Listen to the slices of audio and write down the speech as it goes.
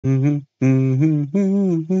Hello,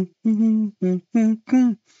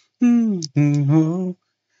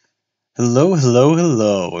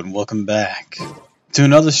 hello, and welcome back to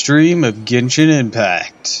another stream of Genshin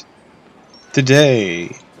Impact.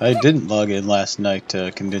 Today, I didn't log in last night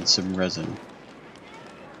to condense some resin,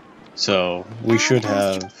 so we should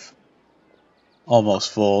have almost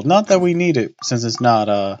full. Not that we need it, since it's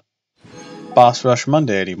not Boss Rush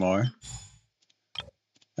Monday anymore.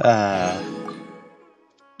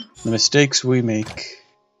 The mistakes we make.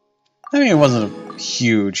 I mean, it wasn't a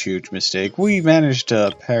huge mistake. We managed to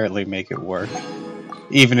apparently make it work.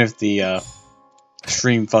 Even if the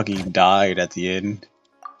stream fucking died at the end.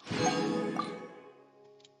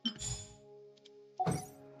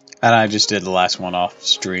 And I just did the last one off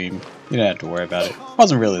stream. You don't have to worry about it. It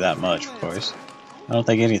wasn't really that much, of course. I don't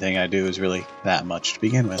think anything I do is really that much to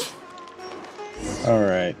begin with.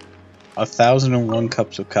 Alright. 1,001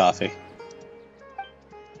 cups of coffee.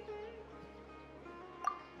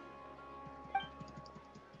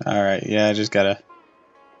 Alright, yeah, I just gotta...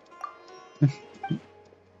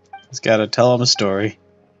 just gotta tell them a story.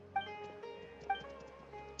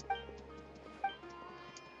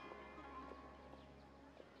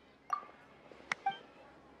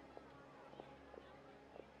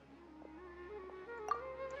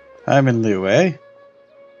 I'm in Liu, eh?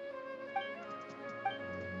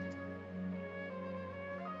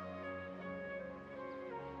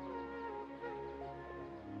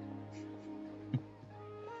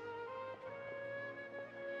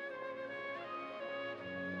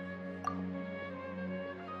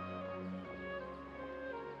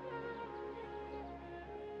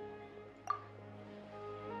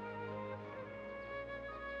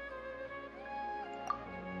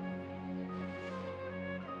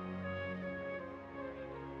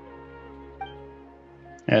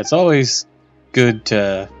 Yeah, it's always good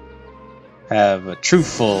to have a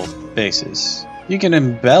truthful basis. You can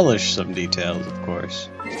embellish some details, of course,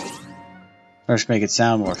 or just make it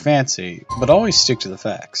sound more fancy, but always stick to the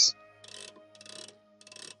facts.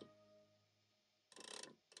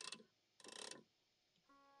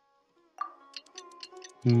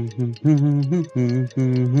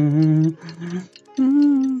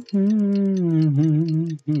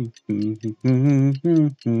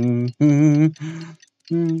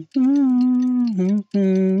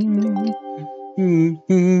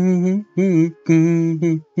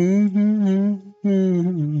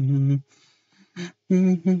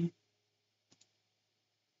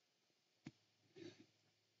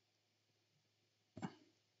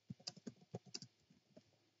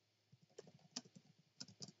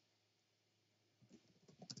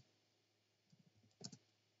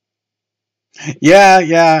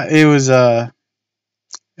 Yeah, it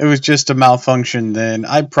was just a malfunction then.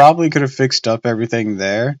 I probably could have fixed up everything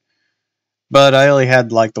there, but I only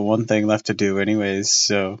had like the one thing left to do anyways,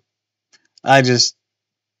 so I just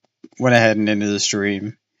went ahead and ended the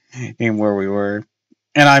stream in where we were.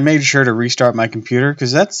 And I made sure to restart my computer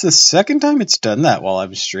because that's the second time it's done that while I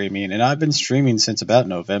was streaming, and I've been streaming since about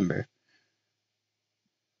November.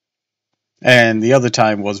 And the other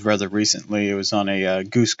time was rather recently. It was on a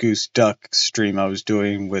Goose Goose Duck stream I was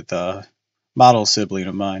doing with a model sibling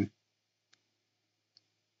of mine.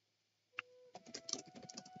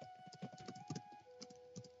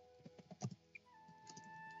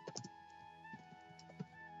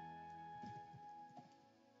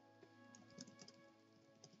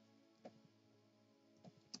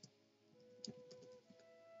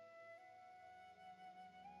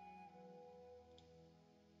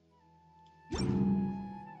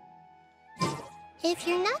 If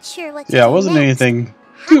you're not sure what to Yeah, it do wasn't next, anything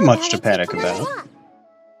how too about much I to take panic another about. walk?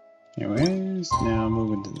 Anyways, now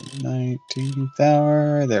moving to the 19th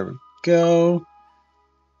hour. There we go.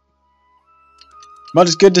 But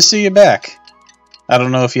it's good to see you back. I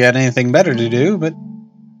don't know if you had anything better to do, but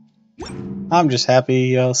I'm just happy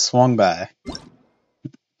you swung by.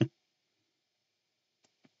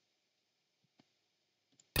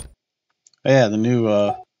 Yeah, the new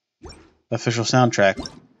official soundtrack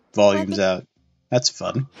volume's out. That's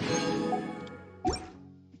fun.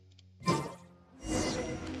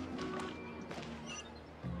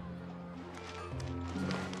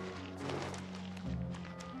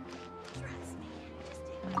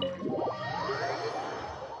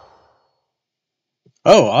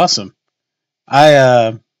 Oh, awesome.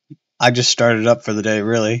 I just started up for the day,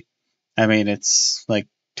 really. I mean, it's like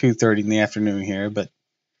 2:30 in the afternoon here, but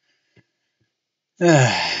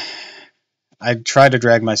I tried to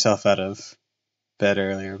drag myself out of bed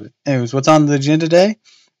earlier. But anyways, what's on the agenda today?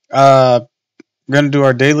 We're gonna do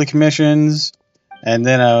our daily commissions, and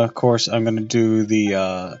then of course I'm gonna do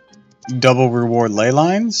the double reward ley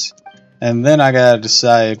lines, and then I gotta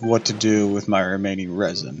decide what to do with my remaining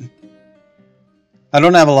resin. I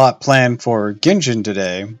don't have a lot planned for Genshin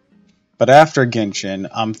today, but after Genshin,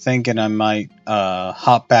 I'm thinking I might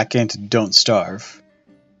hop back into Don't Starve.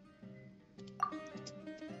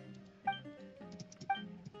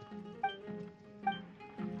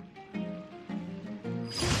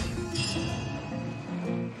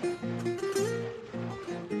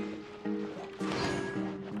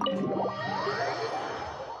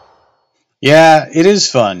 Yeah, it is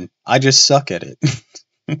fun. I just suck at it.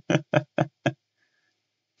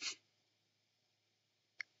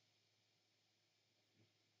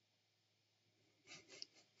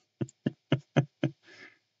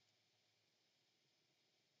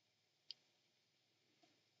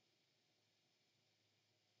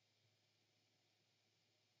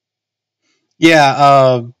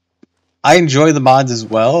 Yeah, I enjoy the mods as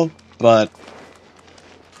well, but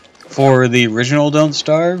for the original Don't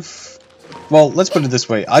Starve, well, let's put it this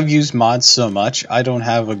way. I've used mods so much, I don't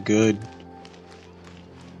have a good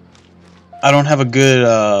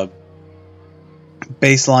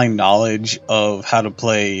baseline knowledge of how to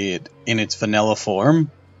play it in its vanilla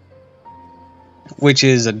form, which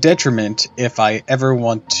is a detriment if I ever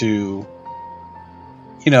want to,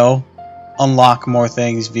 you know, unlock more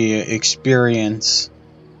things via experience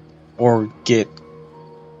or get,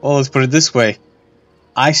 well, let's put it this way.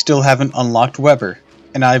 I still haven't unlocked Weber,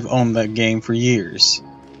 and I've owned that game for years.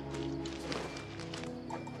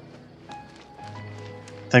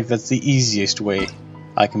 I think that's the easiest way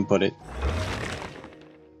I can put it.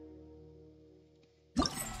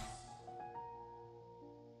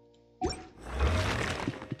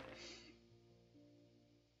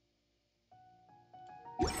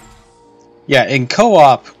 Yeah, in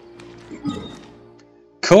co-op,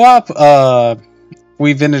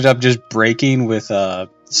 we've ended up just breaking with,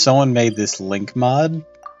 someone made this Link mod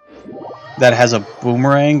that has a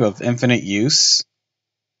boomerang of infinite use.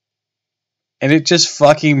 And it just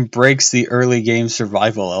fucking breaks the early game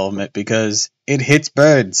survival element because it hits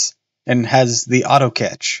birds and has the auto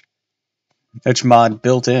catch, which mod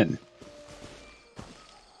built in.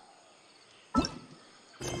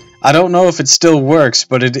 I don't know if it still works,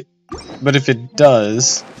 but if it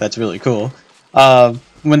does, that's really cool.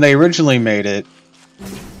 When they originally made it,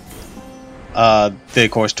 they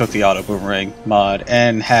of course took the auto boomerang mod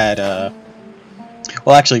and had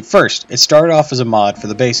well, actually, first it started off as a mod for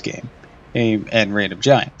the base game and Random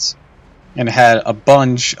Giants, and it had a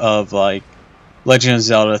bunch of like Legend of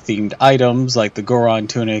Zelda themed items like the Goron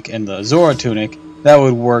tunic and the Zora tunic that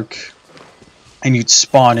would work, and you'd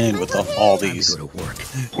spawn in with all these,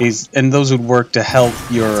 and those would work to help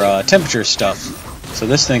your temperature stuff. So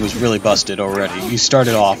this thing was really busted already. You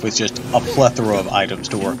started off with just a plethora of items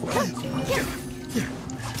to work with.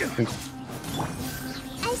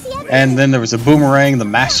 And then there was a boomerang, the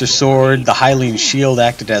master sword, the Hylian shield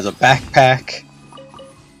acted as a backpack.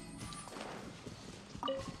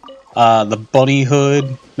 The bunny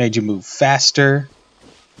hood made you move faster.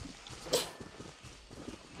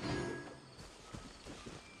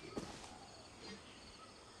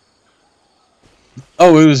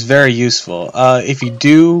 Oh, it was very useful. If you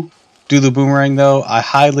do the boomerang though, I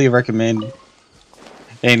highly recommend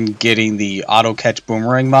in getting the auto catch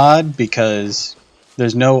boomerang mod because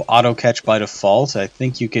there's no auto catch by default. I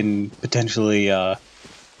think you can potentially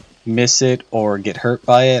miss it or get hurt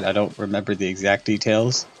by it. I don't remember the exact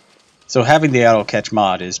details. So having the auto catch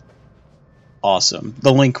mod is awesome.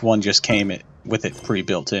 The Link one just came with it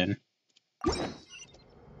pre-built in.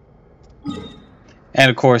 And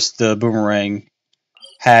of course the boomerang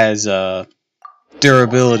has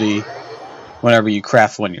durability whenever you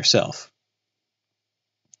craft one yourself.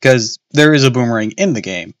 Because there is a boomerang in the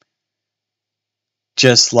game.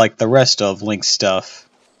 Just like the rest of Link's stuff,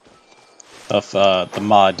 of the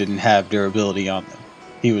mod didn't have durability on them.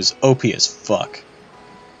 He was OP as fuck.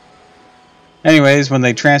 Anyways, when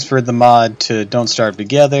they transferred the mod to Don't Starve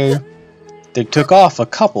Together, they took off a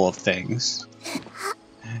couple of things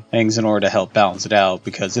in order to help balance it out,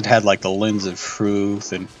 because it had like the lens of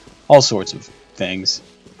truth and all sorts of things.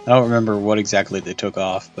 I don't remember what exactly they took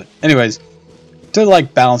off, but anyways, to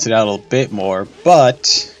like balance it out a little bit more.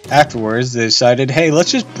 But afterwards they decided, hey,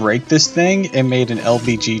 let's just break this thing, and made an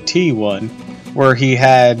LBGT one where he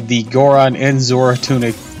had the Goron and Zora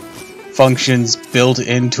tunic functions built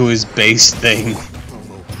into his base thing.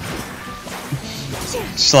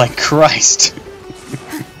 Just like, Christ.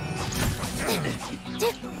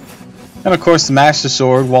 And of course the Master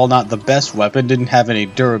Sword, while not the best weapon, didn't have any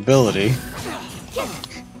durability.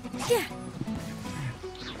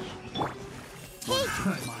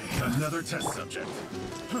 Another test subject.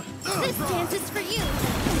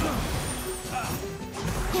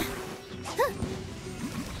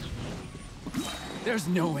 There's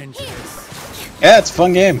no end to this. Yeah, it's a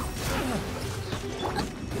fun game.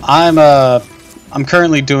 I'm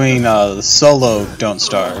currently doing solo Don't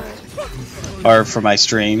Starve, or for my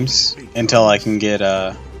streams, until I can get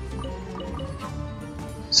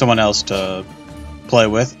someone else to play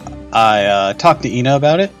with. I talked to Ina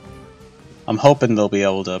about it. I'm hoping they'll be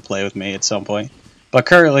able to play with me at some point. But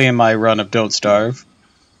currently in my run of Don't Starve,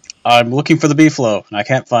 I'm looking for the Beefalo, and I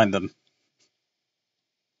can't find them.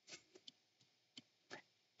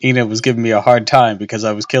 Ina was giving me a hard time because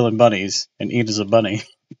I was killing bunnies, and Ina's a bunny.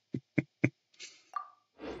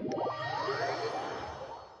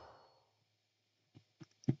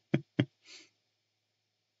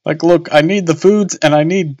 Like, look, I need the foods, and I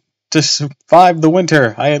need to survive the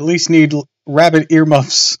winter. I at least need rabbit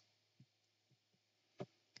earmuffs.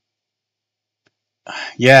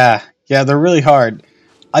 Yeah, they're really hard.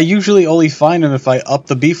 I usually only find them if I up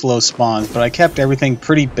the Beefalo spawns, but I kept everything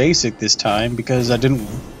pretty basic this time because I didn't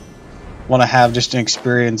want to have just an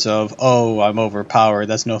experience of, oh, I'm overpowered.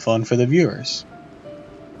 That's no fun for the viewers.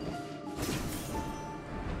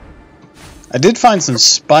 I did find some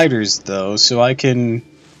spiders, though, so I can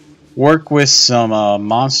work with some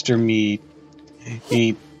monster meat,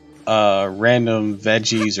 eat random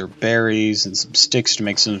veggies or berries, and some sticks to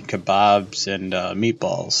make some kebabs and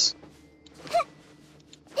meatballs.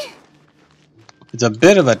 It's a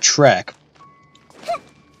bit of a trek,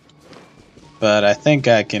 but I think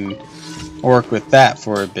I can work with that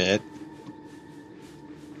for a bit.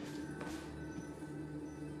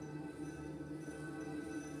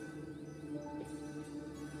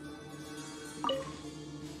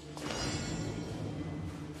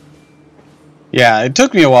 Yeah, it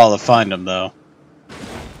took me a while to find them, though.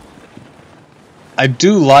 I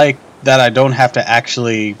do like that I don't have to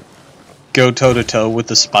actually go toe-to-toe with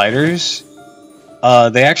the spiders.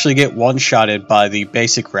 They actually get one-shotted by the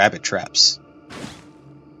basic rabbit traps.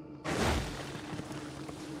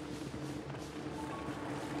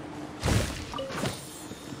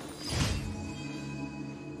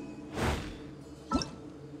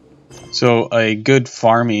 So a good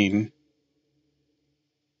farming...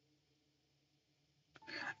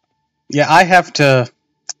 Yeah,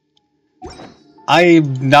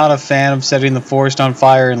 I'm not a fan of setting the forest on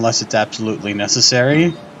fire unless it's absolutely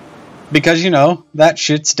necessary. Because, you know, that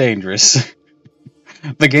shit's dangerous.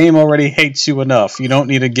 The game already hates you enough. You don't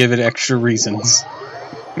need to give it extra reasons.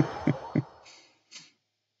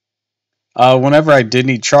 Whenever I did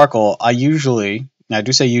need charcoal, I do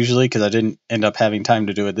say usually because I didn't end up having time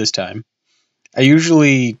to do it this time. I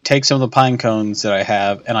usually take some of the pine cones that I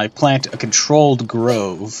have and I plant a controlled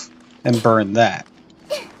grove and burn that.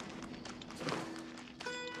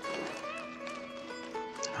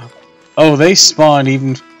 Oh, they spawn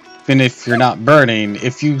even if you're not burning,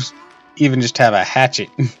 if you even just have a hatchet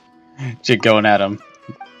going at them.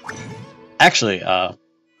 Actually,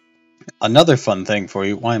 another fun thing for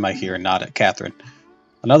you, why am I here and not at Catherine?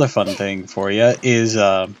 Another fun thing for you is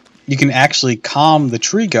you can actually calm the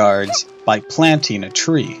tree guards by planting a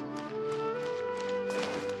tree.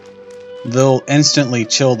 They'll instantly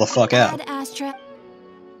chill the fuck out. Astra.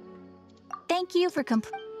 Thank you for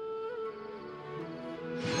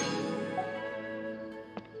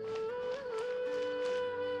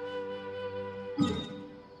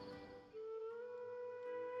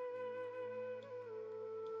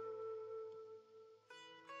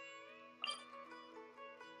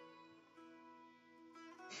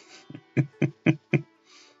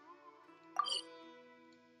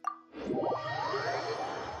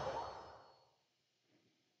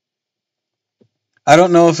I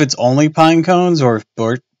don't know if it's only pine cones or if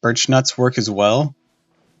birch nuts work as well.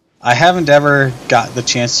 I haven't ever got the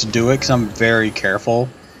chance to do it because I'm very careful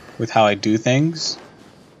with how I do things.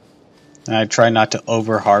 And I try not to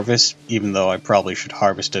over-harvest, even though I probably should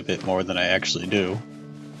harvest a bit more than I actually do.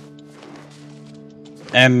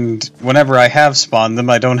 And whenever I have spawned them,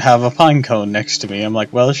 I don't have a pine cone next to me. I'm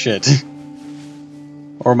like, well, shit.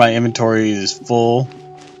 Or my inventory is full.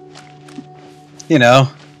 You know,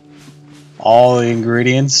 all the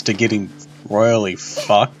ingredients to getting royally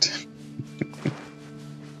fucked.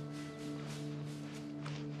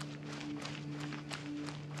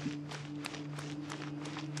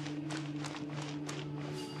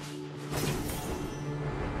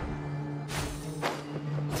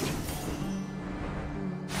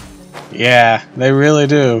 Yeah, they really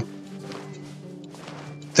do.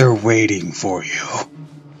 They're waiting for you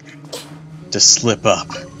to slip up.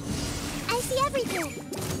 I see everything.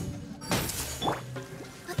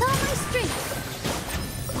 With all my strength.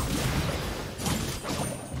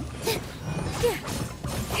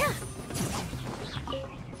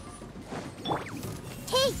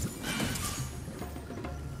 Hey.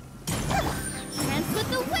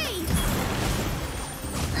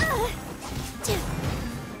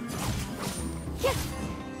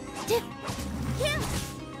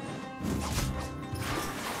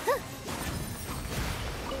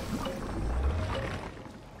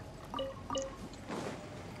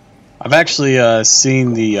 I've actually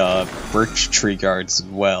seen the birch tree guards as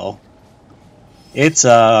well. It's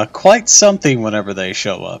quite something whenever they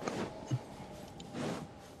show up.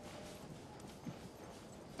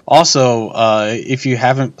 Also, if you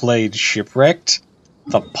haven't played Shipwrecked,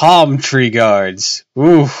 the palm tree guards.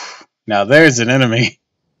 Ooh, now there's an enemy.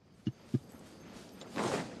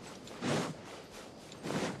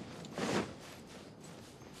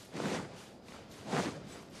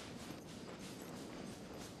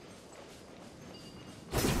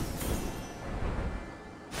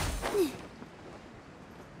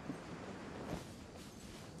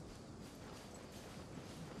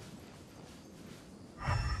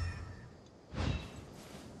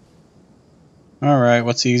 Alright,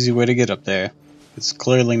 what's the easy way to get up there? It's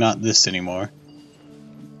clearly not this anymore.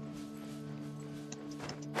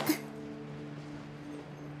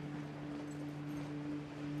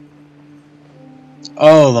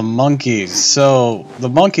 Oh, the monkeys. So, the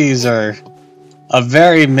monkeys are a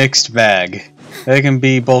very mixed bag. They can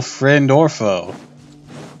be both friend or foe,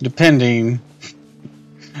 depending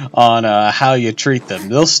on how you treat them.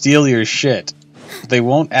 They'll steal your shit, but they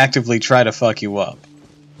won't actively try to fuck you up.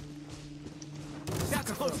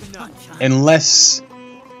 Unless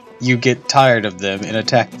you get tired of them and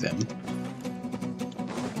attack them.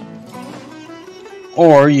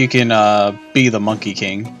 Or you can be the Monkey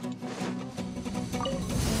King.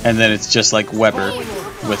 And then it's just like Weber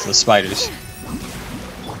with the spiders.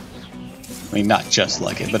 I mean, not just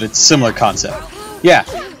like it, but it's a similar concept. Yeah,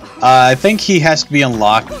 I think he has to be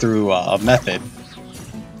unlocked through a method.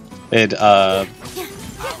 There's a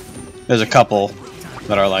couple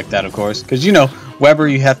that are like that, of course. Because, you know, Weber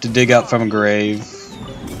you have to dig up from a grave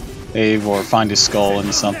or find his skull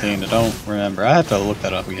in something. I don't remember. I have to look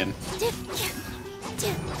that up again.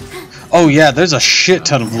 Oh yeah, there's a shit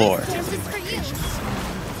ton of lore.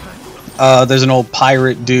 There's an old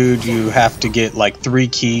pirate dude you have to get like 3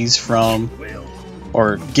 keys from,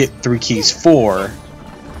 or get 3 keys for,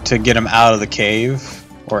 to get him out of the cave,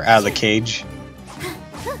 or out of the cage,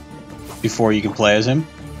 before you can play as him.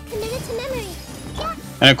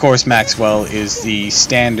 And of course Maxwell is the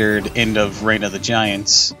standard end of Reign of the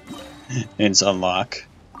Giants in its unlock.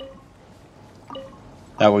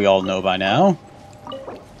 That we all know by now.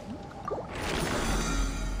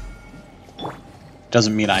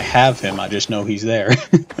 Doesn't mean I have him, I just know he's there.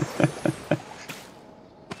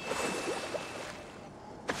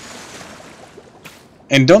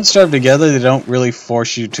 And Don't Starve Together, they don't really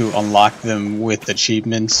force you to unlock them with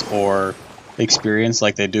achievements or experience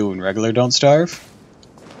like they do in regular Don't Starve.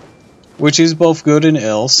 Which is both good and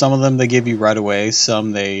ill. Some of them they give you right away,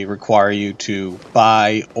 some they require you to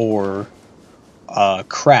buy or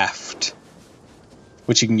craft.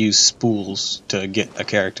 Which you can use spools to get a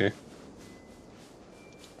character.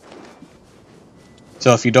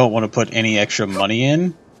 So if you don't want to put any extra money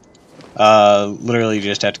in, literally you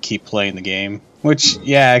just have to keep playing the game. Which,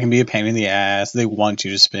 yeah, it can be a pain in the ass. They want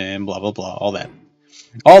you to spend, blah blah blah, all that.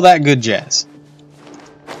 All that good jazz.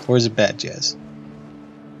 Or is it bad jazz?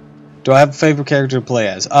 Do I have a favorite character to play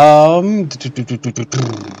as? I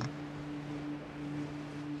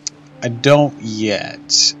don't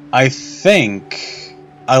yet. I think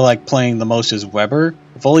I like playing the most as Weber.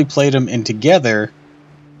 I've only played him in together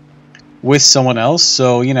with someone else,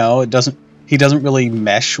 so you know, he doesn't really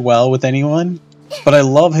mesh well with anyone. But I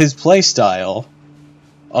love his playstyle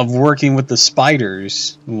of working with the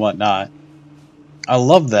spiders and whatnot. I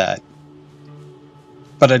love that.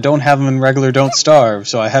 But I don't have him in regular Don't Starve,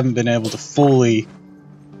 so I haven't been able to fully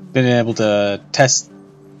test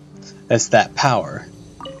that power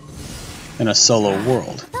in a solo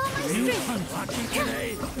world.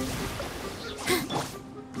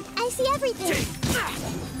 I see everything.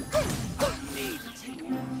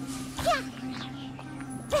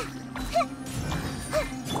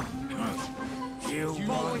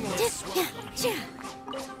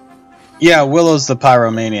 Yeah, Willow's the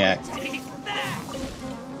pyromaniac.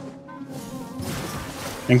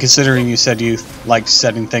 And considering you said you liked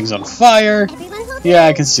setting things on fire, yeah,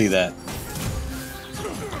 I can see that.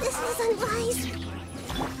 This was unwise.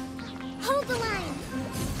 Hold the line.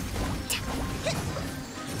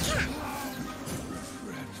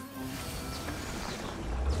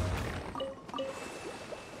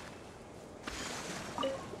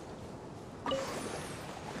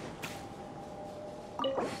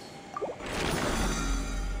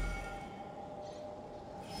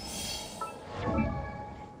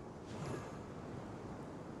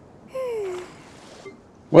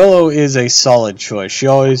 Willow is a solid choice. She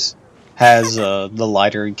always has the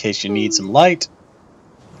lighter in case you need some light.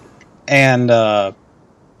 And I'm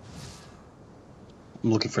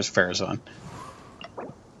looking for Farazan.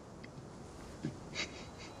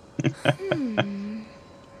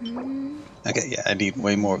 Okay, yeah, I need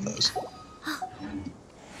way more of those.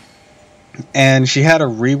 And she had a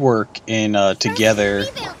rework in Together,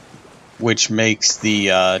 which makes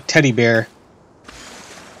the teddy bear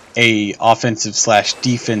a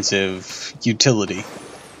offensive/defensive utility.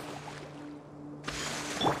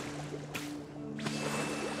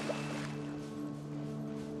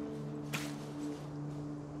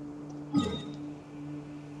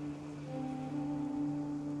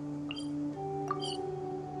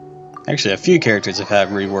 Actually, a few characters have had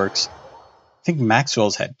reworks. I think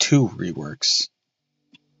Maxwell's had 2 reworks.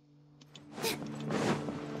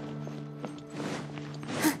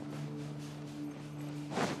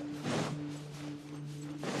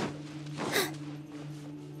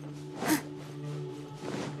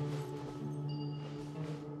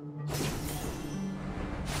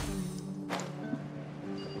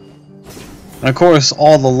 And of course,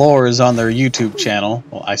 all the lore is on their YouTube channel.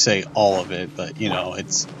 Well, I say all of it, but you know,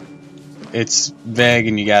 it's vague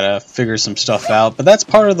and you gotta figure some stuff out, but that's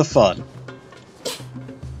part of the fun.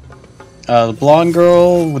 The blonde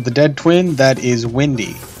girl with the dead twin, that is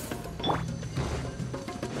Wendy.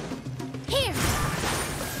 Here.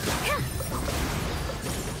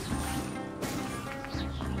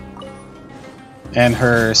 And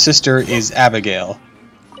her sister is Abigail.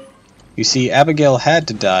 You see, Abigail had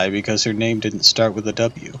to die because her name didn't start with a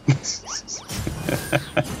W.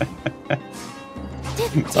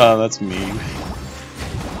 Oh, that's mean.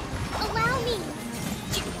 Allow me.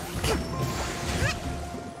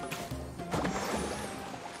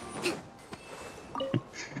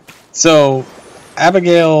 So,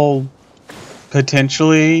 Abigail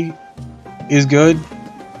potentially is good.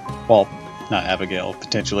 Well, not Abigail,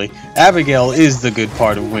 potentially. Abigail is the good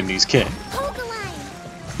part of Wendy's kit. Hold the line.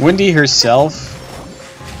 Wendy herself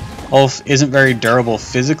isn't very durable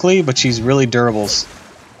physically, but she's really durable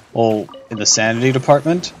in the sanity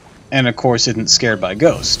department, and of course isn't scared by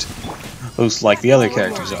Ghost, who's like the other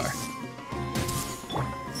characters are.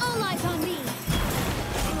 All eyes on me.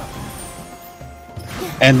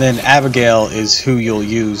 And then Abigail is who you'll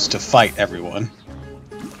use to fight everyone.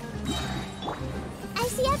 I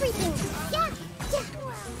see everything. Yeah.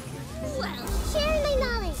 Well, sharing my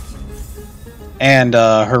knowledge. And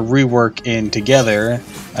her rework in Together,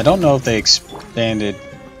 I don't know if they expanded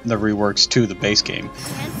the reworks to the base game,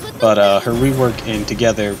 but her rework in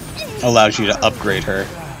Together allows you to upgrade her.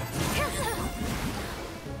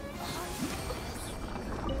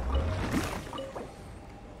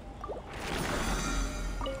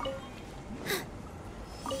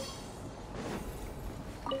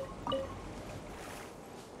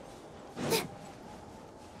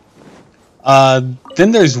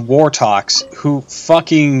 Then there's Wartox, who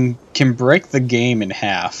fucking can break the game in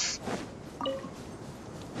half.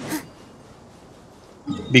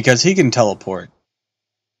 Because he can teleport.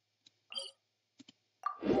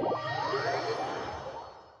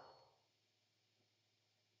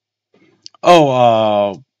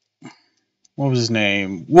 Oh, what was his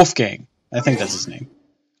name? Wolfgang. I think that's his name.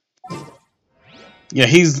 Yeah,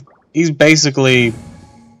 he's basically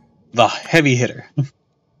the heavy hitter.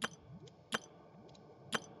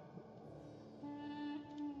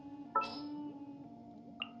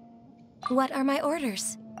 What are my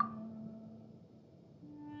orders?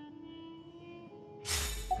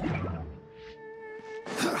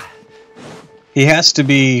 He has to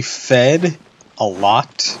be fed a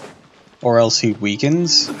lot, or else he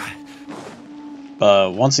weakens.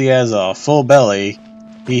 But once he has a full belly,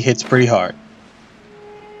 he hits pretty hard.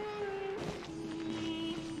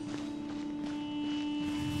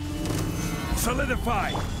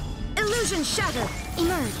 Solidify. Illusion shattered.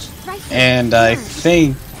 Emerge. Right here. And I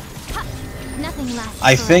think Nothing lasts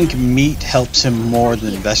I think forever. meat helps him more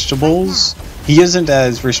than vegetables. He isn't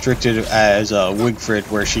as restricted as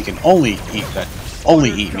Wigfrid, where she can only eat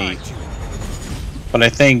meat. But I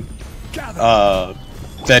think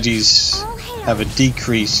veggies have a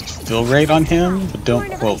decreased fill rate on him, but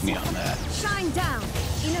don't quote me on that. Shine down.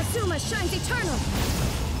 Inazuma shines eternal.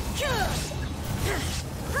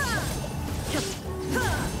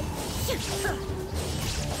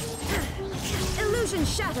 Illusion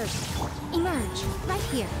shattered. Emerge. Right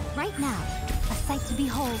here. Right now. A sight to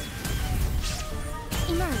behold.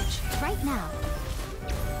 Emerge. Right now.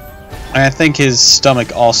 And I think his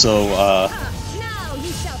stomach also Now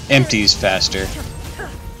you shall empties faster.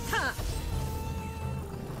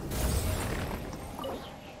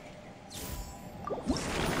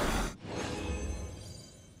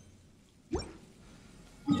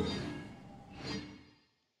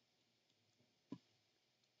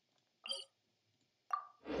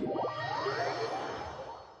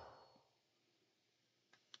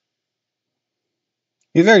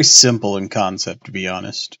 He's very simple in concept, to be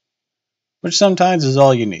honest. Which sometimes is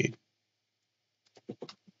all you need.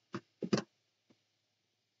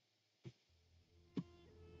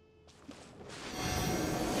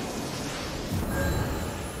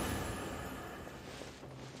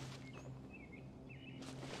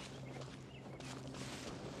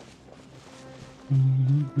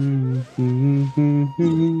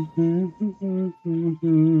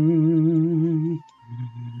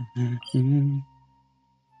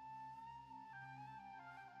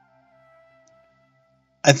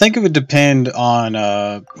 I think it would depend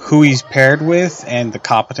on who he's paired with and the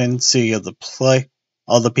competency of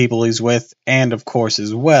the people he's with, and of course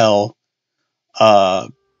as well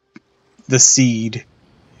the seed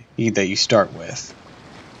that you start with.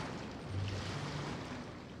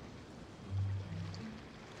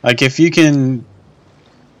 Like if you can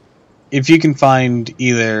find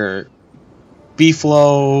either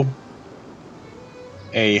Beeflo,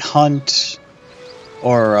 a hunt,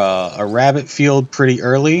 or a rabbit field pretty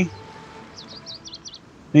early,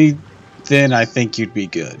 then I think you'd be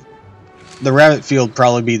good. The rabbit field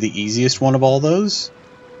probably be the easiest one of all those.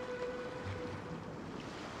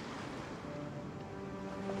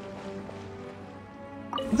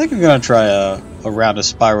 I think I'm gonna try a round of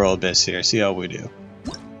Spiral Abyss here, see how we do.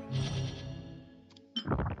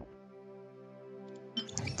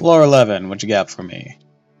 Floor 11, what you got for me?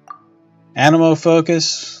 Animo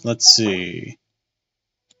focus, let's see.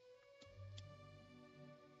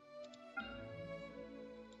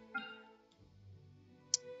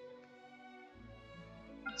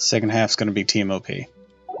 Second half's gonna be Team OP.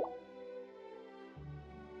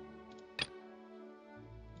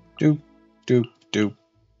 Doop, doop, doop,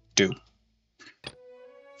 doop.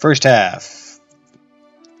 First half.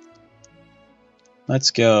 Let's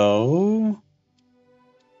go.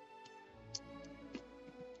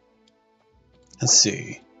 Let's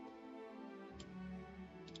see.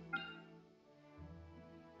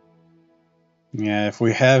 Yeah, if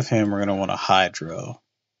we have him, we're going to want a Hydro.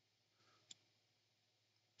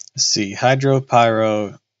 Let's see. Hydro,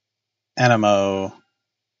 Pyro, Animo.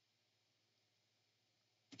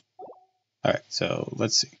 Alright, so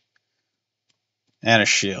let's see. And a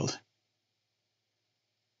Shield.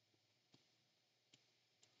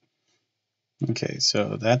 Okay,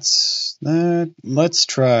 so that's that. Let's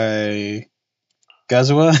try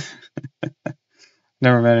Gazua.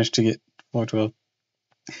 Never managed to get 412.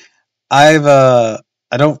 I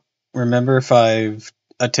don't remember if I've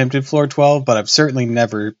attempted floor 12, but I've certainly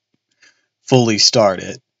never fully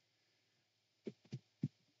started.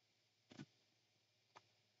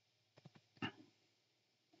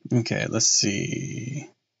 Okay, let's see.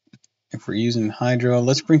 If we're using Hydro,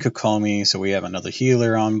 let's bring Kokomi so we have another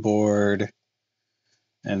healer on board.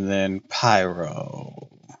 And then Pyro.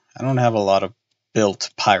 I don't have a lot of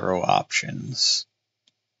built Pyro options.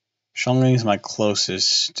 Shongling's my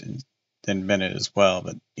closest, and then Bennett as well,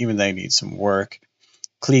 but even they need some work.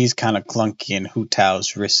 Klee's kind of clunky and Hu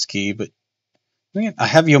Tao's risky, but I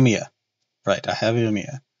have Yomiya. Right, I have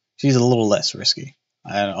Yomiya. She's a little less risky.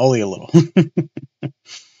 Only a little.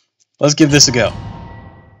 Let's give this a go.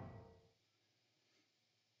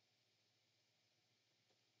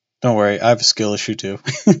 Don't worry, I have a skill issue too.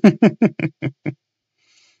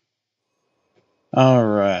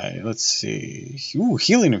 Alright, let's see. Ooh,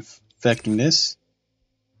 healing effectiveness.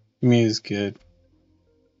 Me is good.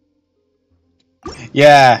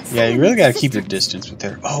 Yeah, you really gotta keep your distance with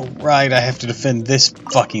her. Oh, right, I have to defend this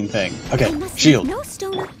fucking thing. Okay, shield.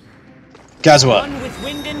 Gazua. One with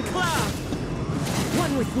wind and cloud.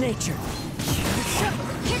 One with nature.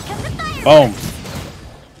 Here comes the fire! Boom.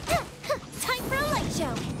 Time for a light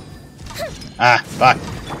show! Ah, fuck.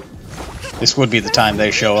 This would be the time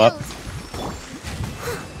they show up.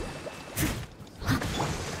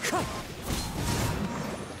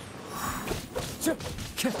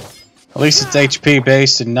 At least it's HP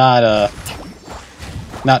based and not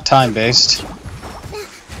time based.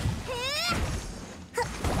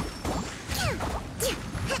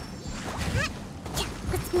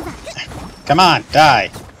 Come on,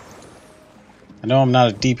 die. I know I'm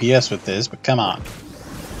not a DPS with this, but come on.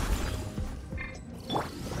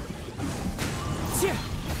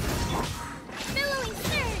 Billowing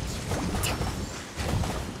surge!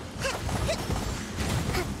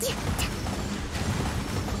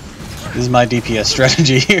 This is my DPS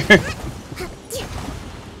strategy here.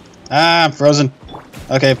 Ah, I'm frozen.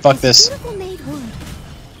 Okay, fuck this. Beautiful made wood.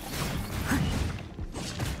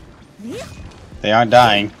 They aren't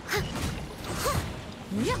dying.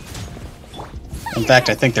 In fact,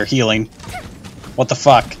 I think they're healing. What the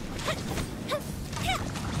fuck?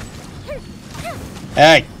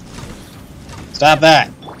 Hey! Stop that!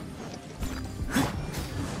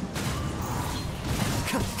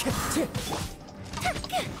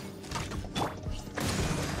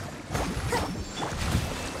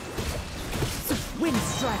 Wind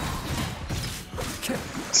strike.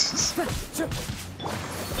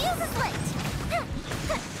 Fuse is lit!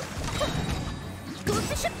 Goes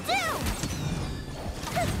the ship down!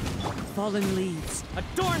 Fallen leaves,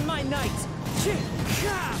 adorn my night.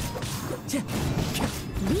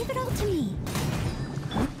 Leave it all to me.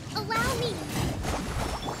 Allow me!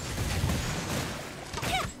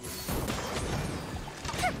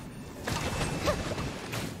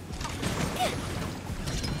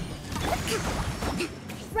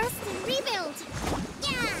 Rest and rebuild!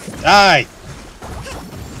 Yeah! Die!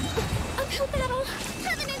 Uphill battle!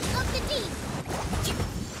 Covenant of the Deep!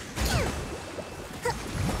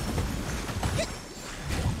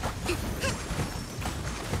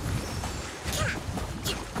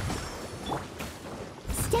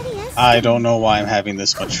 Steady as I don't know why I'm having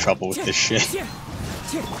this much trouble with this shit. Fire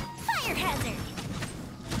hazard!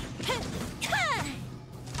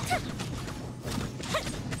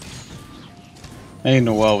 Maybe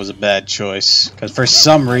Noelle was a bad choice, because for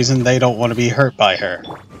some reason they don't want to be hurt by her.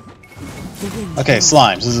 Okay,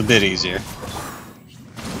 slimes, this is a bit easier.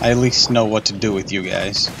 I at least know what to do with you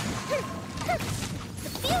guys. The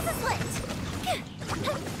fuse is lit!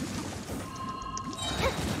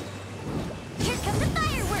 Here come the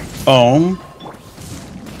fireworks! Boom.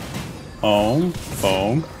 Boom.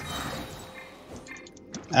 Boom.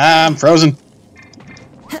 Ah, I'm frozen.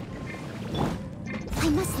 I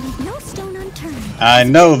must leave no stone unturned. I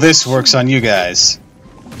know this works on you guys.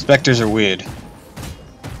 Spectres are weird.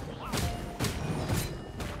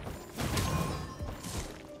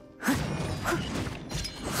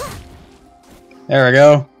 There we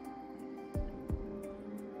go.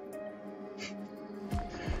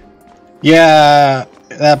 Yeah,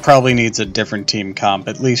 that probably needs a different team comp,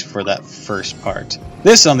 at least for that first part.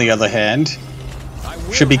 This, on the other hand,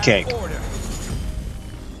 should be cake.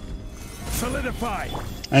 Solidify.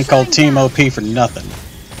 I ain't called Team OP for nothing.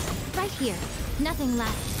 Right here. Nothing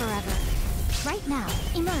lasts forever. Right now,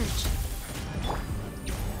 emerge.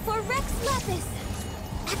 For Rex Lapis!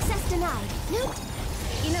 Access denied. Note.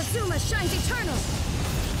 Inazuma shines eternal!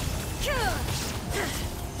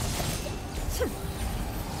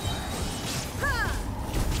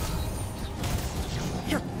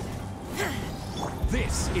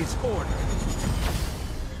 This is order.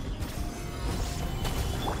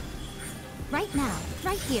 Right now.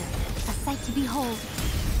 Right here. A sight to behold.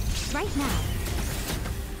 Right now.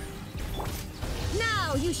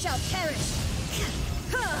 Now you shall perish!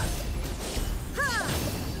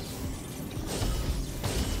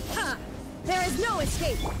 There is no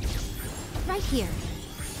escape! Right here.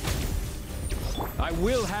 I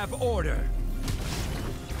will have order.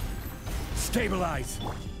 Stabilize.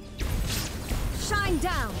 Shine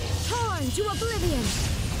down! Torn to oblivion!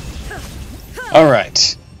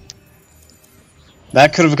 Alright.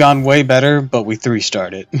 That could have gone way better, but we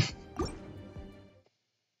 3-starred it.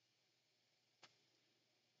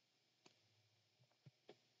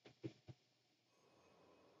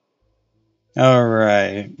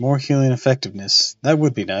 Alright, more healing effectiveness. That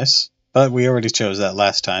would be nice. But we already chose that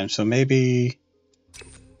last time, so maybe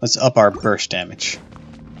let's up our burst damage.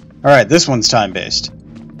 Alright, this one's time-based.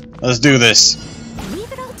 Let's do this.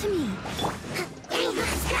 Leave it all to me.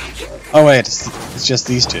 Oh wait, it's just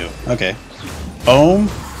these two. Okay. Boom.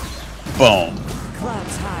 Boom.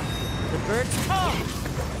 Clouds high. The birds call.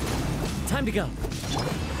 Time to go.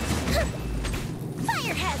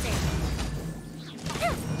 Fire hazard!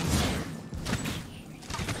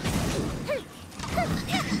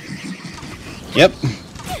 Yep.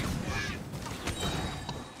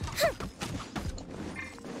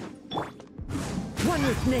 One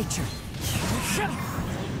with nature.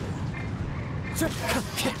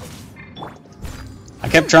 I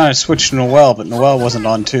kept trying to switch to Noelle, but Noelle wasn't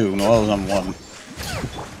on 2. Noelle was on 1. The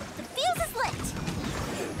fuse is lit!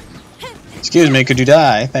 Excuse me, could you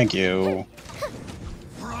die? Thank you.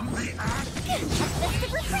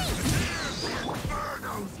 Effective retreat!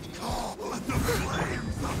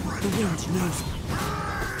 The wind knows me.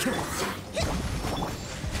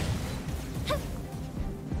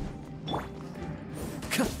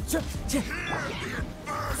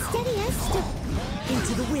 Steady as stone.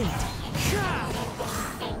 Into the wind.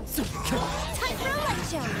 Time for a light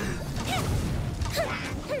show!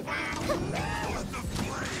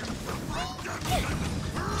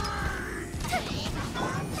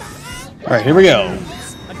 Alright, here we go.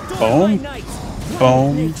 Adorn my Boom. night.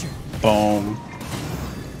 Boom. Nature. Boom.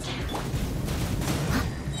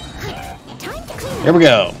 Time to clean Here we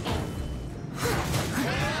go.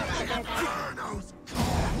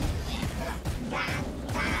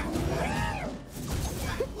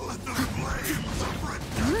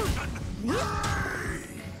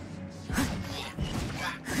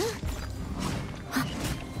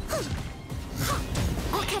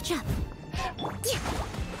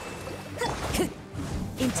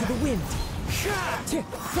 Into the wind.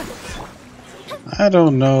 I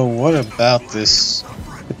don't know what about this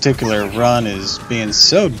particular run is being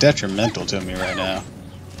so detrimental to me right now.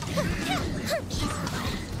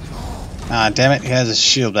 Ah, damn it, he has his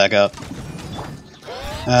shield back up.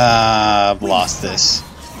 Ah, I've lost this.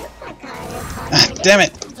 Ah, damn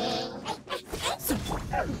it!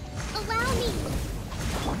 Allow me.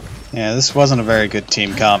 Yeah, this wasn't a very good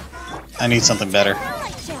team comp. I need something better.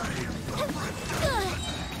 Light show.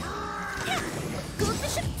 Go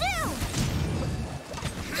bishop down.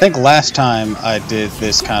 I think last time I did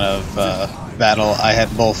this kind of battle, I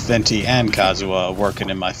had both Venti and Kazuha working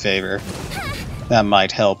in my favor. That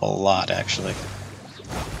might help a lot, actually.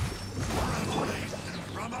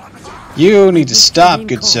 You need to stop,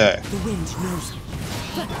 good sir. The wind knows.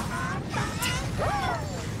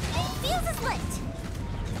 Fuse is lit.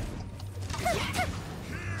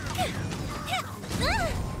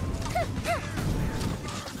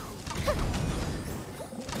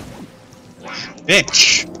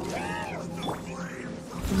 Bitch!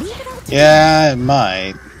 Leave it all to Yeah, it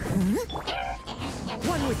might.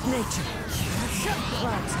 One with nature.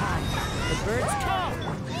 Clouds high. The birds call.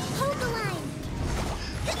 Hold the line.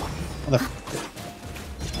 Mother-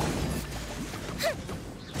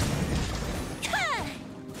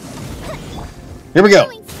 Here we go.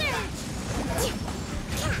 Going surge.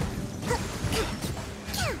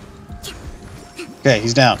 Okay,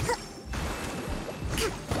 he's down.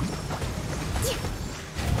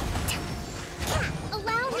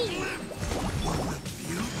 Allow me.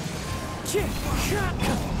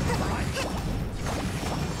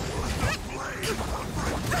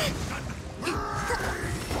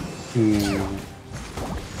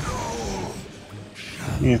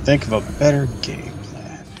 You need to think of a better game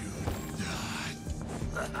plan.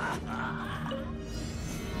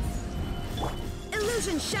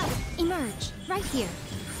 illusion shadow. Emerge right here.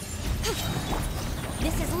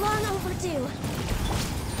 This is long overdue.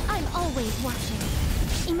 I'm always watching.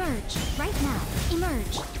 Emerge right now.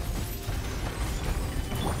 Emerge.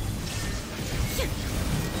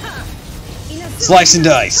 Slice and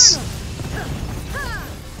dice.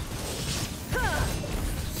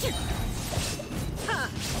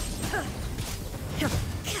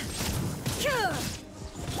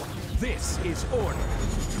 This is order.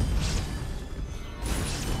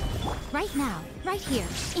 Right now. Right here.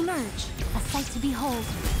 Emerge. A sight to behold.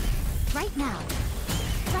 Right now.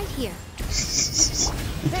 Right here.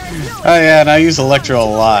 Oh yeah, and I use Electro a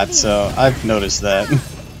lot, so I've noticed that.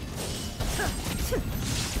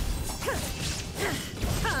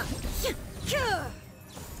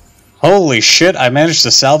 Holy shit, I managed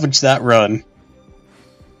to salvage that run.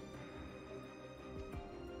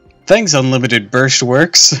 Thanks, Unlimited Burst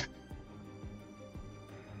Works.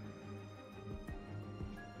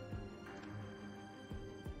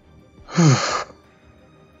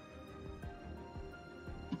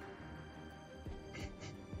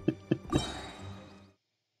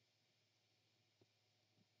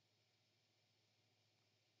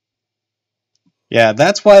 Yeah,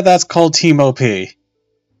 that's why that's called Team OP.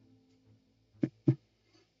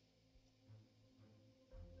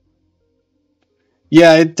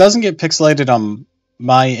 Yeah, it doesn't get pixelated on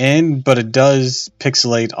my end, but it does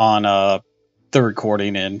pixelate on the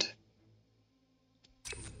recording end.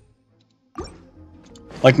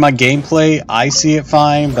 Like my gameplay, I see it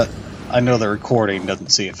fine, but I know the recording doesn't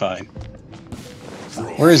see it fine.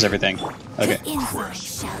 Where is everything? Okay. The inside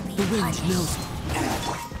shall be The wind knows.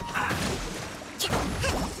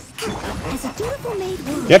 as a dutiful maid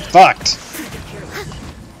would. Get fucked!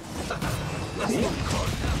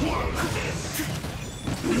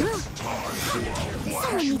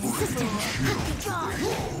 Someone needs assistance.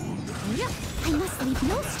 I must leave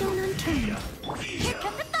no stone unturned. Here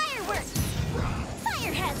come the fireworks.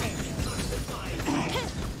 Fire hazard.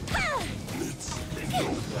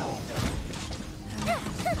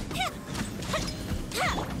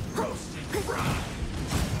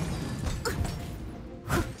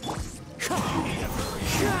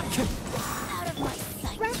 Out of my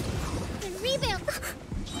sight. And rebound.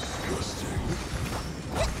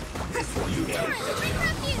 Bring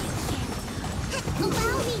refuge.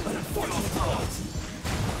 Allow me.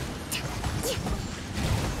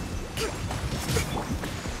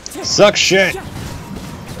 Suck shit!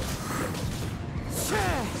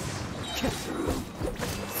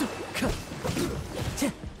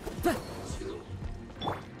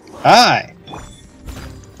 Hi!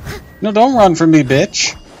 No, don't run from me,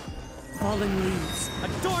 bitch. Fallen leaves.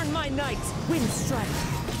 Adorn my night. Wind strike.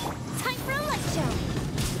 Time for a light show.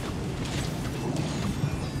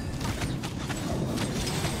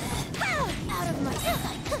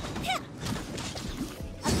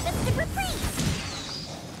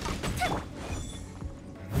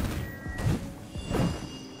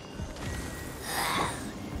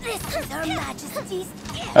 Beasties.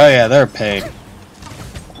 Oh yeah, they're paid.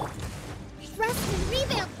 Thrust and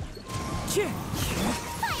rebuild.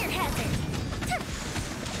 Fire hazard.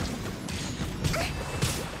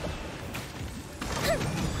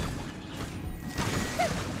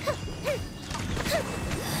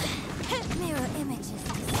 Mirror images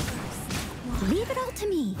dispersed. Leave it all to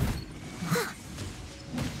me.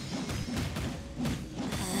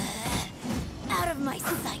 Out of my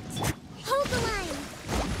sight. Hold the line.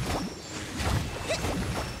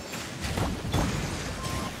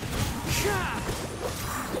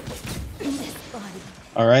 This body.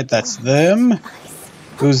 Alright, that's them.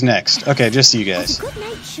 Who's next? Okay, just you As guys. a good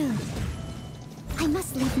knight should. I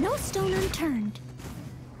must leave no stone unturned.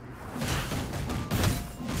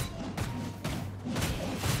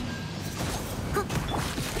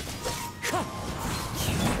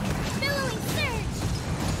 Billowing surge.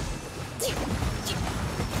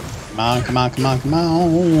 Come on, come on, come on, come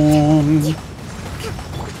on.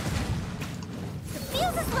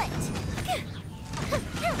 Fuse is lit.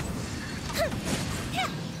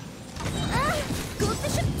 Goes the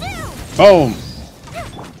ship down. Boom.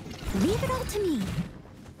 Leave it all to me.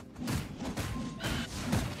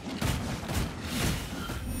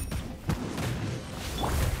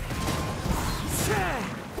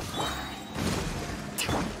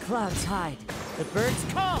 Clouds hide. The birds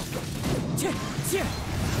call.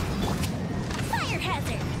 Fire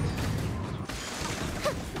hazard.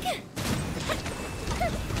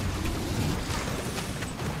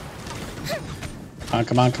 Come on,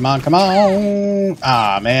 come on, come on, come on.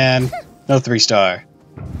 Ah, man. No 3-star.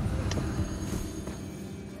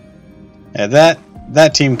 Yeah,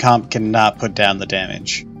 that team comp cannot put down the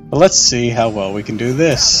damage. But let's see how well we can do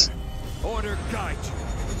this. Order guide you.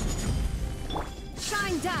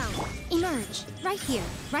 Shine down. Emerge. Right here.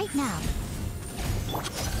 Right now.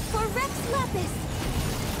 For Rex Lapis.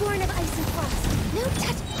 Born of ice and frost. No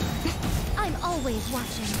touch. I'm always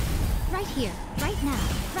watching. Right here. Right now.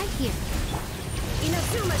 Right here.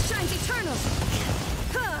 Inazuma shines eternal.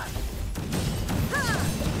 Ha! Ha!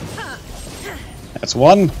 Ha! That's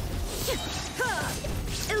one. Ha!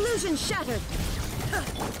 Illusion shattered.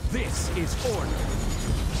 This is order.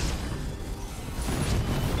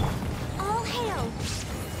 All hail.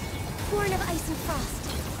 Born of ice and frost.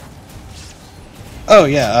 Oh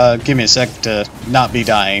yeah, give me a sec to not be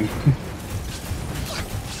dying.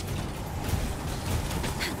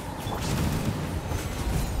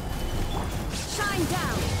 Shine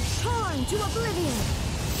down. Torn to oblivion.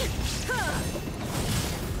 Ha!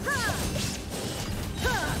 Ha!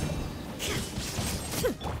 Ha!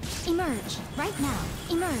 Emerge. Right now.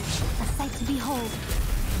 Emerge. A sight to behold.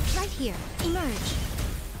 Right here. Emerge.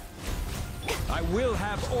 I will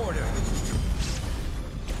have order.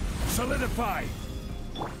 Solidify.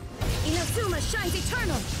 Inazuma shines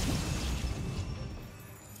eternal.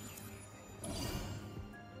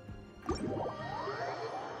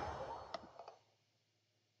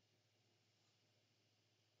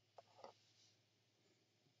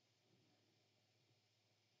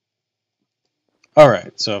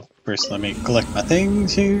 Alright, so first let me collect my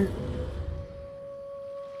things here.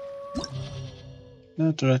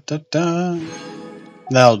 Da, da, da, da.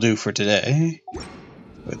 That'll do for today.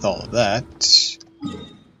 With all of that,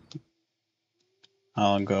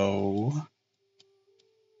 I'll go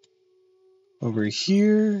over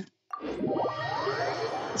here.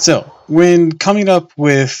 So, when coming up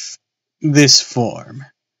with this form,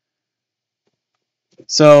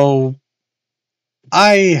 so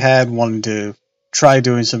I had wanted to try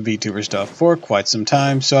doing some VTuber stuff for quite some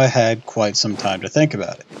time, so I had quite some time to think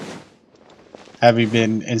about it. Having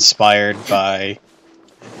been inspired by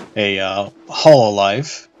a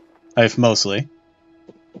Hololive, life mostly,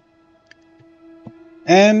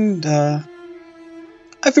 and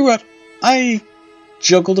I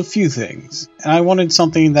juggled a few things, and I wanted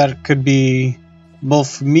something that could be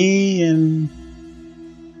both me and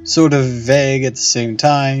sort of vague at the same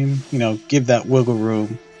time, you know, give that wiggle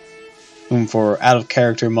room for out of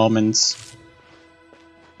character moments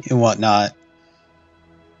and whatnot.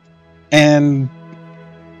 And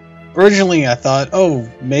originally I thought, oh,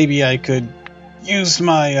 maybe I could use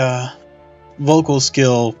my vocal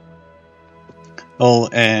skill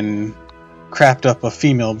and craft up a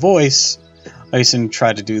female voice. I used to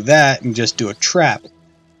try to do that and just do a trap.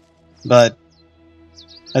 But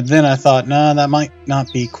then I thought, nah, that might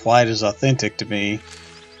not be quite as authentic to me.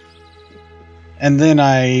 And then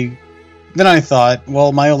I thought,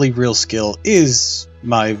 well, my only real skill is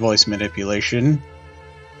my voice manipulation.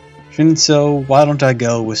 And so why don't I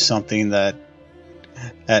go with something that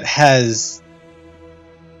has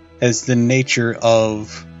the nature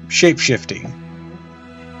of shapeshifting.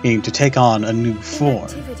 meaning to take on a new form.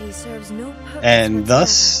 Inactivity serves no purpose And whatsoever.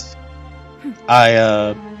 thus,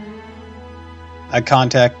 I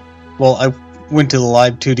went to the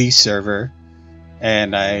Live 2D server,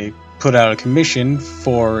 and I put out a commission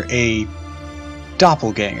for a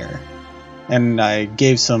doppelganger. And I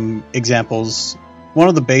gave some examples. One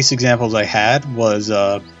of the base examples I had was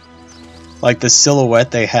like the silhouette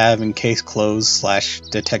they have in Case Closed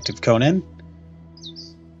 / Detective Conan,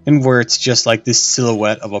 and where it's just like this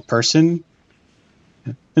silhouette of a person,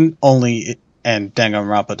 and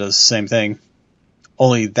Danganronpa does the same thing.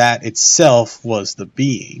 Only that itself was the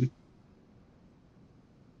being.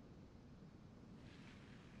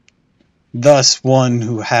 Thus, one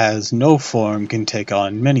who has no form can take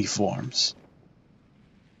on many forms.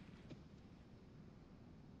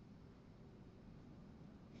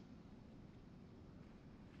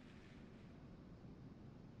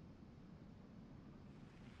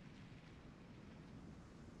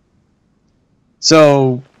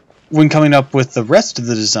 So, when coming up with the rest of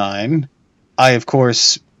the design, I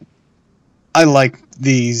like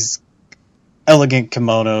these elegant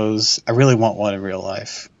kimonos. I really want one in real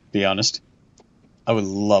life, to be honest. I would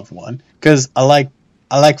love one. Because I like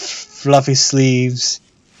fluffy sleeves.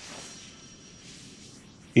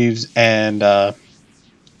 And the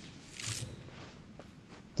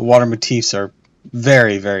water motifs are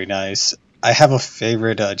very, very nice. I have a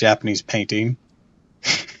favorite Japanese painting.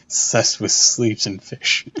 Obsessed with sleeves and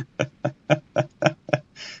fish. That's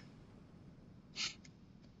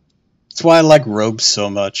why I like robes so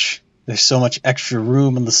much. There's so much extra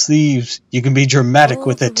room in the sleeves. You can be dramatic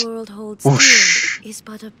with it. Whoosh. It's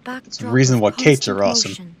the reason why capes are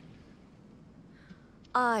awesome.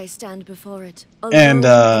 I stand before it, And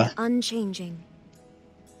unchanging.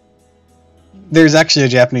 there's actually a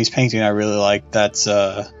Japanese painting I really like. That's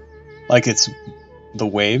like it's the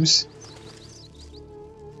waves.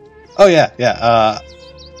 Oh yeah.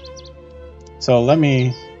 So let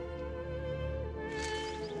me.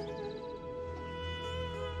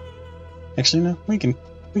 Actually, no. We can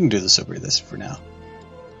do this over this for now.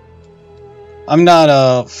 I'm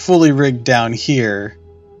not fully rigged down here,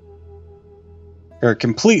 or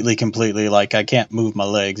completely. Like I can't move my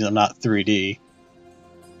legs. I'm not 3D,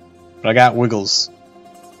 but I got wiggles.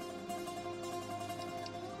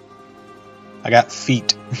 I got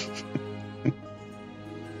feet.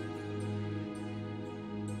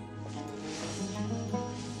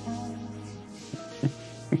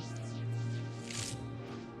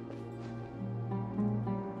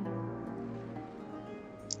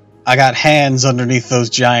 I got hands underneath those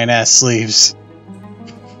giant ass sleeves.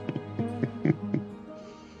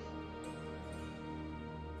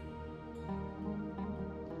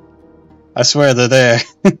 I swear they're there.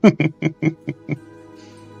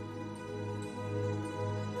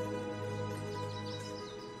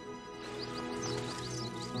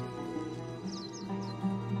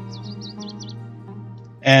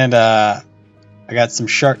 And I got some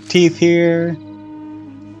sharp teeth here.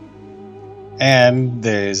 And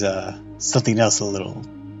there's something else a little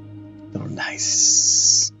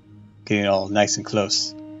nice. Getting all nice and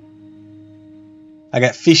close. I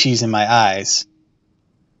got fishies in my eyes.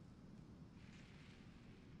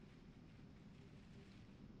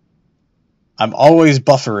 I'm always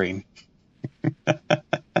buffering.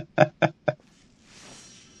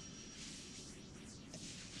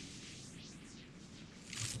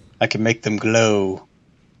 I can make them glow.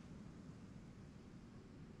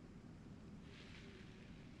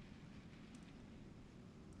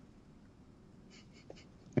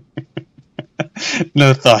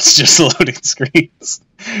 No thoughts, just loading screens.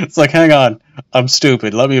 It's like, hang on, I'm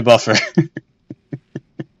stupid, let me buffer.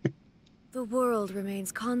 The world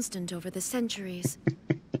remains constant over the centuries,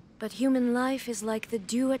 but human life is like the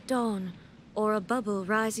dew at dawn, or a bubble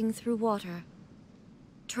rising through water.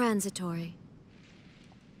 Transitory.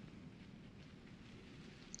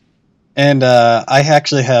 And I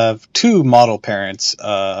actually have two model parents.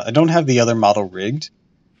 I don't have the other model rigged,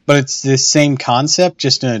 but it's the same concept,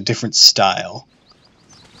 just in a different style.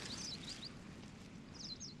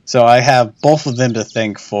 So I have both of them to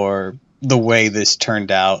thank for the way this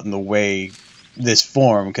turned out and the way this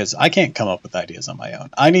formed, because I can't come up with ideas on my own.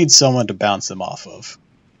 I need someone to bounce them off of.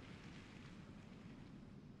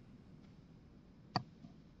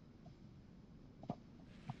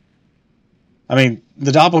 I mean,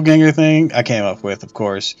 the doppelganger thing I came up with, of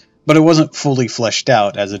course, but it wasn't fully fleshed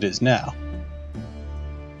out as it is now.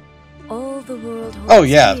 All the world holds Oh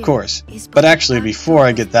yeah, of dear course. is But but a actually, before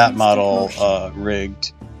I get that constant model motion.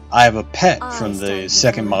 rigged, I have a pet I from the stand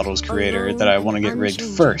second before it, model's creator alone that I want to and get rigged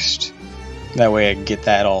unchanging. first. That way I can get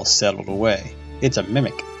that all settled away. It's a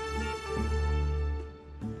mimic.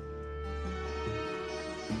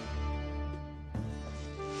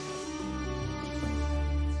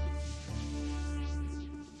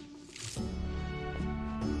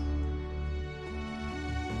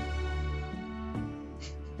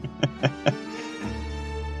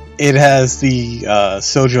 it has the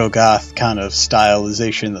Sojo Goth kind of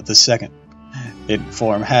stylization that the second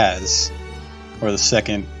form has, or the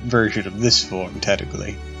second version of this form,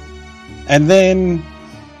 technically. And then,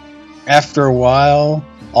 after a while,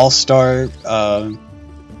 I'll start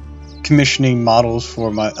commissioning models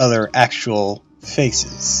for my other actual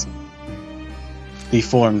faces, the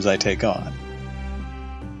forms I take on.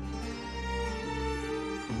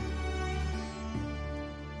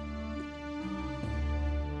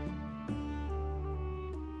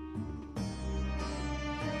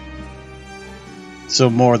 So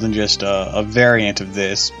more than just a variant of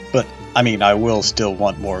this, but I mean, I will still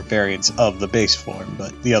want more variants of the base form,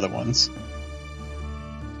 but the other ones.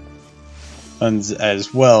 And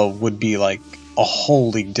as well would be like a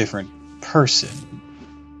wholly different person,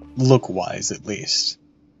 look-wise at least.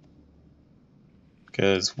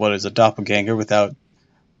 Because what is a doppelganger without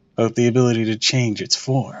the ability to change its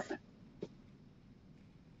form?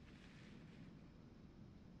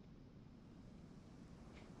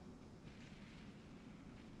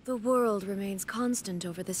 The world remains constant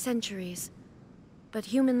over the centuries, but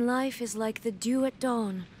human life is like the dew at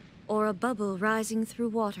dawn, or a bubble rising through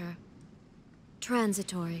water.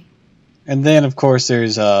 Transitory. And then, of course,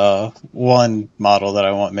 there's one model that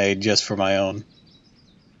I want made just for my own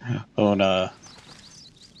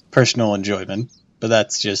personal enjoyment, but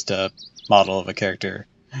that's just a model of a character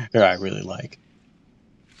that I really like.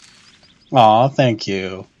 Aw, thank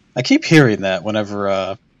you. I keep hearing that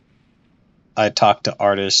whenever I talk to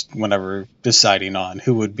artists, whenever deciding on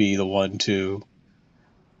who would be the one to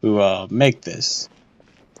make this.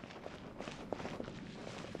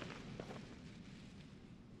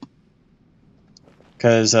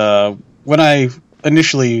 Because when I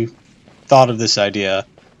initially thought of this idea,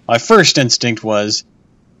 my first instinct was,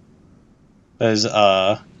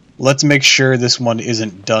 let's make sure this one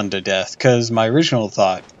isn't done to death. Because my original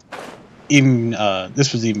thought, even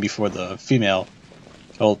this was even before the female,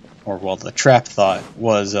 the trap thought,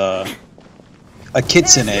 was a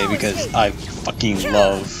kitsune, because I fucking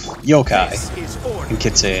love yokai, and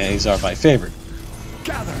kitsunes are my favorite.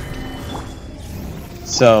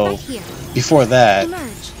 So, before that,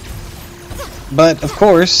 but of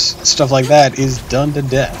course, stuff like that is done to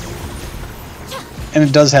death. And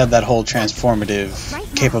it does have that whole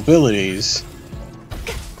transformative capabilities,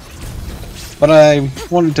 but I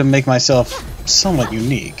wanted to make myself somewhat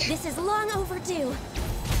unique. This is long overdue.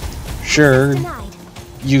 Sure, Denied.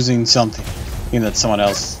 using something that someone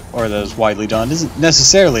else or that is widely done isn't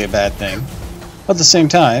necessarily a bad thing, but at the same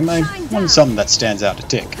time, I wanted something that stands out a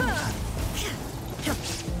tick. Now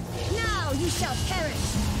you shall perish.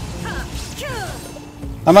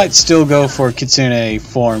 I might still go for kitsune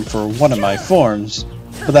form for one of my forms,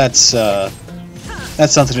 but that's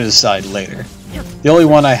something to decide later. The only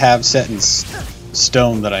one I have set in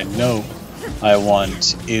stone that I know I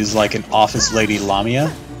want is like an office lady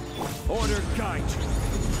Lamia,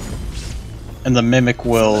 and the mimic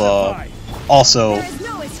will also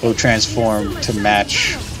transform to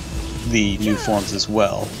match the new forms as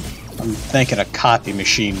well. I'm thinking a copy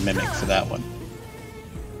machine mimic for that one.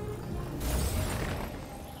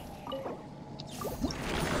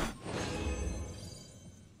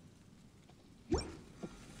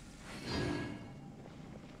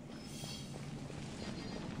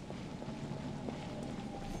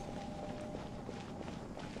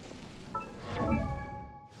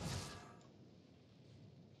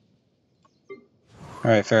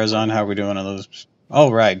 Alright, Farazan, how are we doing on those?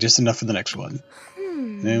 Oh, right, just enough for the next one.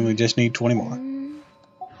 Then we just need 20 more.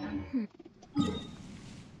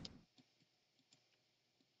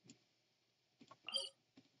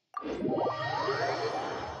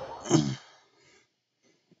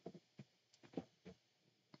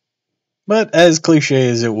 But as cliche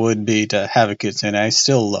as it would be to have a kitsune, I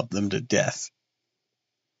still love them to death.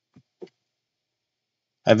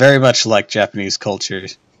 I very much like Japanese culture,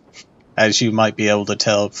 as you might be able to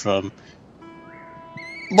tell from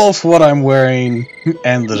both what I'm wearing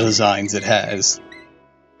and the designs it has.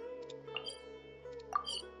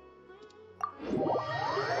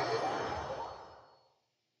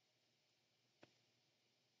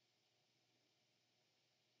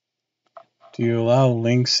 Do you allow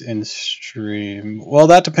links in stream? Well,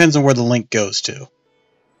 that depends on where the link goes to.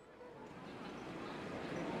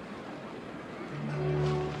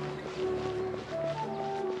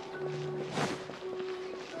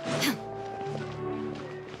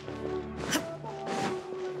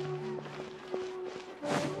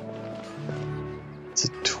 It's a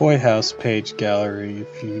Toy House page gallery,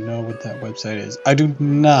 if you know what that website is. I do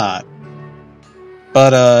not.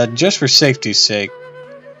 But just for safety's sake,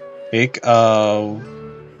 why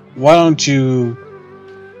don't you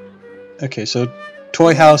Okay, so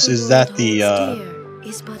Toy House, All is the that world the, holds dear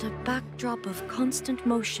is but a backdrop of constant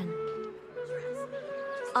motion.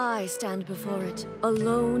 I stand before it,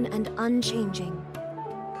 alone and unchanging.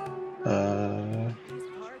 I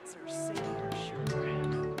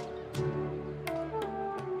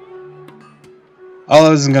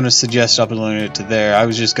wasn't going to suggest uploading it to there. I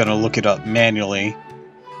was just going to look it up manually,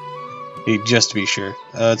 just to be sure.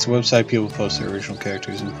 It's a website people post their original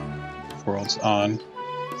characters and worlds on.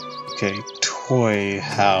 Okay, Toy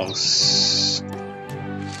House.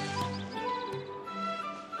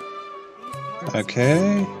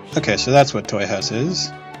 Okay. Okay, so that's what Toy House is.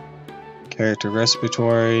 Character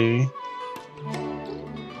respiratory.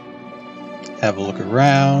 Have a look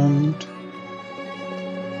around.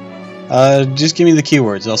 Just give me the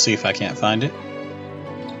keywords. I'll see if I can't find it.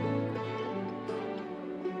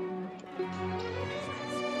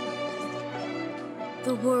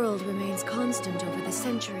 The world remains constant over the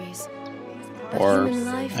centuries. But Or, human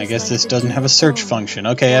life I is guess like this the doesn't dew have a at search dawn, function.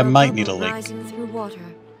 Okay, I or might need a bubble link. rising through water.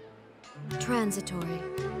 Transitory.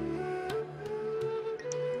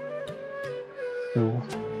 So,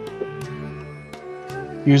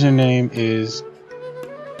 username is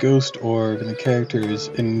Ghost Orb and the character is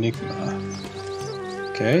Enigma.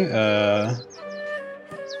 Okay,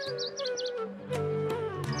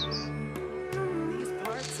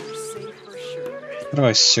 how do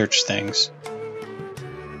I search things?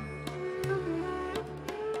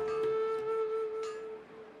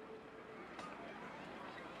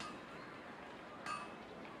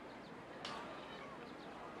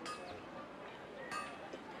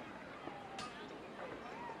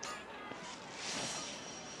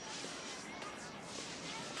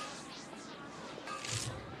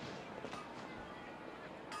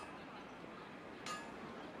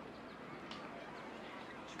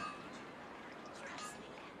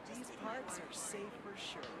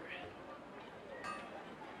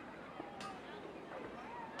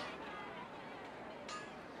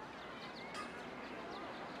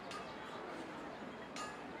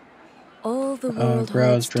 All the world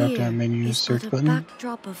Browse, holds drop dear down menu, is search but a button.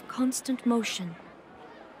 backdrop of constant motion.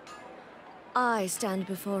 I stand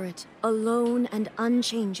before it, alone and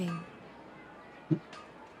unchanging.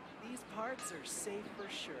 These parts are safe for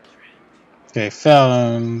sure. Okay,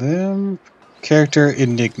 found them. Character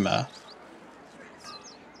Enigma.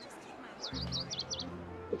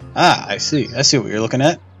 Ah, I see. I see what you're looking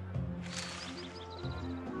at.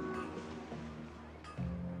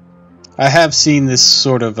 I have seen this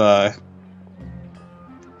sort of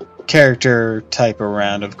character type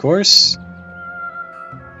around, of course.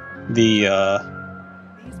 The These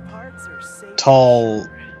parts are safe tall,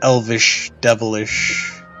 elvish,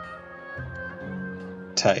 devilish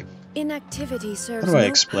type. Inactivity serves How do I no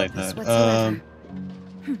explain purpose that? whatsoever.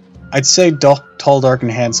 I'd say tall, dark,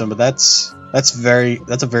 and handsome, but that's a very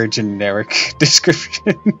generic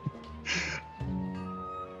description.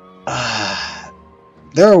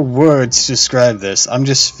 There are words to describe this. I'm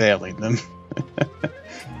just failing them.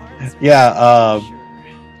 Yeah.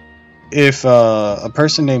 If a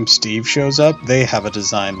person named Steve shows up, they have a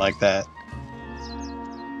design like that.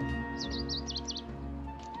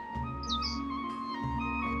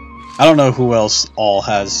 I don't know who else all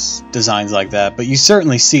has designs like that, but you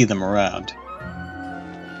certainly see them around.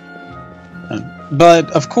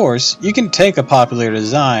 But, of course, you can take a popular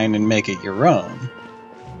design and make it your own.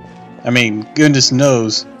 I mean, goodness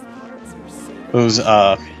knows, those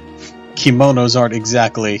kimonos aren't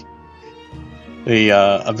exactly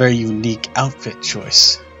a very unique outfit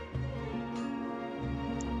choice.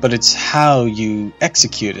 But it's how you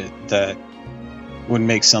execute it that would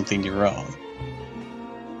make something your own.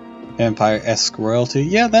 Vampire-esque royalty,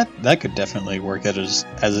 yeah, that could definitely work as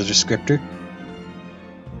a descriptor.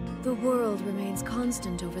 The world remains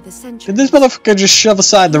constant over the centuries. Did this motherfucker just shove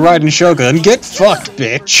aside the Raiden Shogun? Get fucked,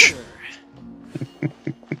 bitch!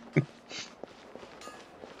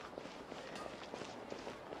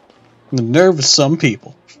 The nerve of some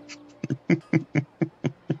people.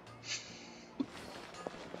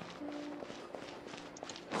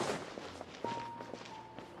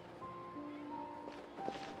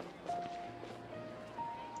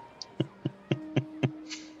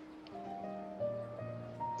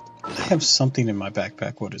 I have something in my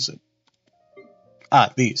backpack. What is it?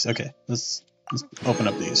 Ah, these. Okay, let's open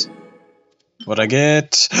up these. What'd I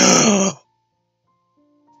get?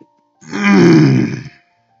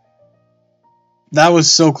 That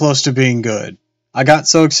was so close to being good. I got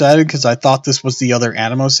so excited because I thought this was the other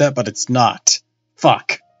Animo set, but it's not.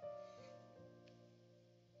 Fuck.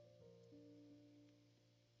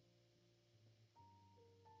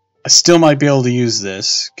 I still might be able to use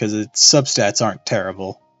this because its substats aren't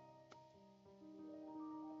terrible.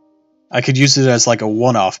 I could use it as like a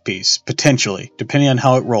one-off piece, potentially, depending on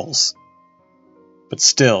how it rolls. But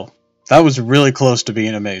still, that was really close to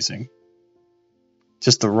being amazing.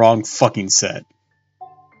 Just the wrong fucking set.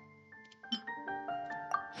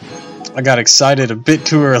 I got excited a bit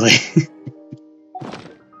too early.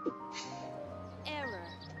 Error.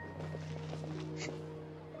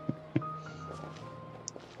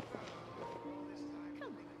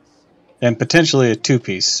 And potentially a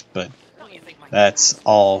two-piece, but that's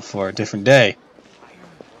all for a different day.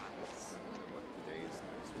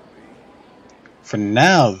 For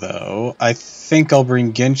now, though, I think I'll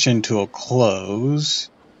bring Genshin to a close.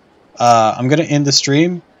 I'm going to end the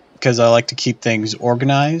stream because I like to keep things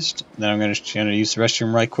organized. Then I'm going to use the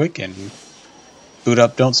restroom right quick and boot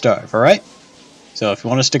up Don't Starve, alright? So if you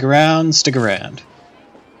want to stick around, stick around.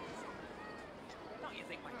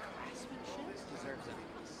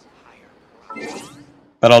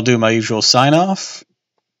 But I'll do my usual sign-off.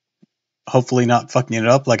 Hopefully not fucking it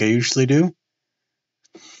up like I usually do.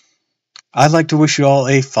 I'd like to wish you all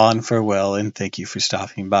a fond farewell and thank you for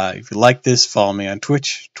stopping by. If you like this, follow me on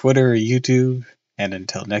Twitch, Twitter, or YouTube. And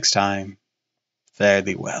until next time, fare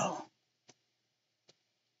thee well.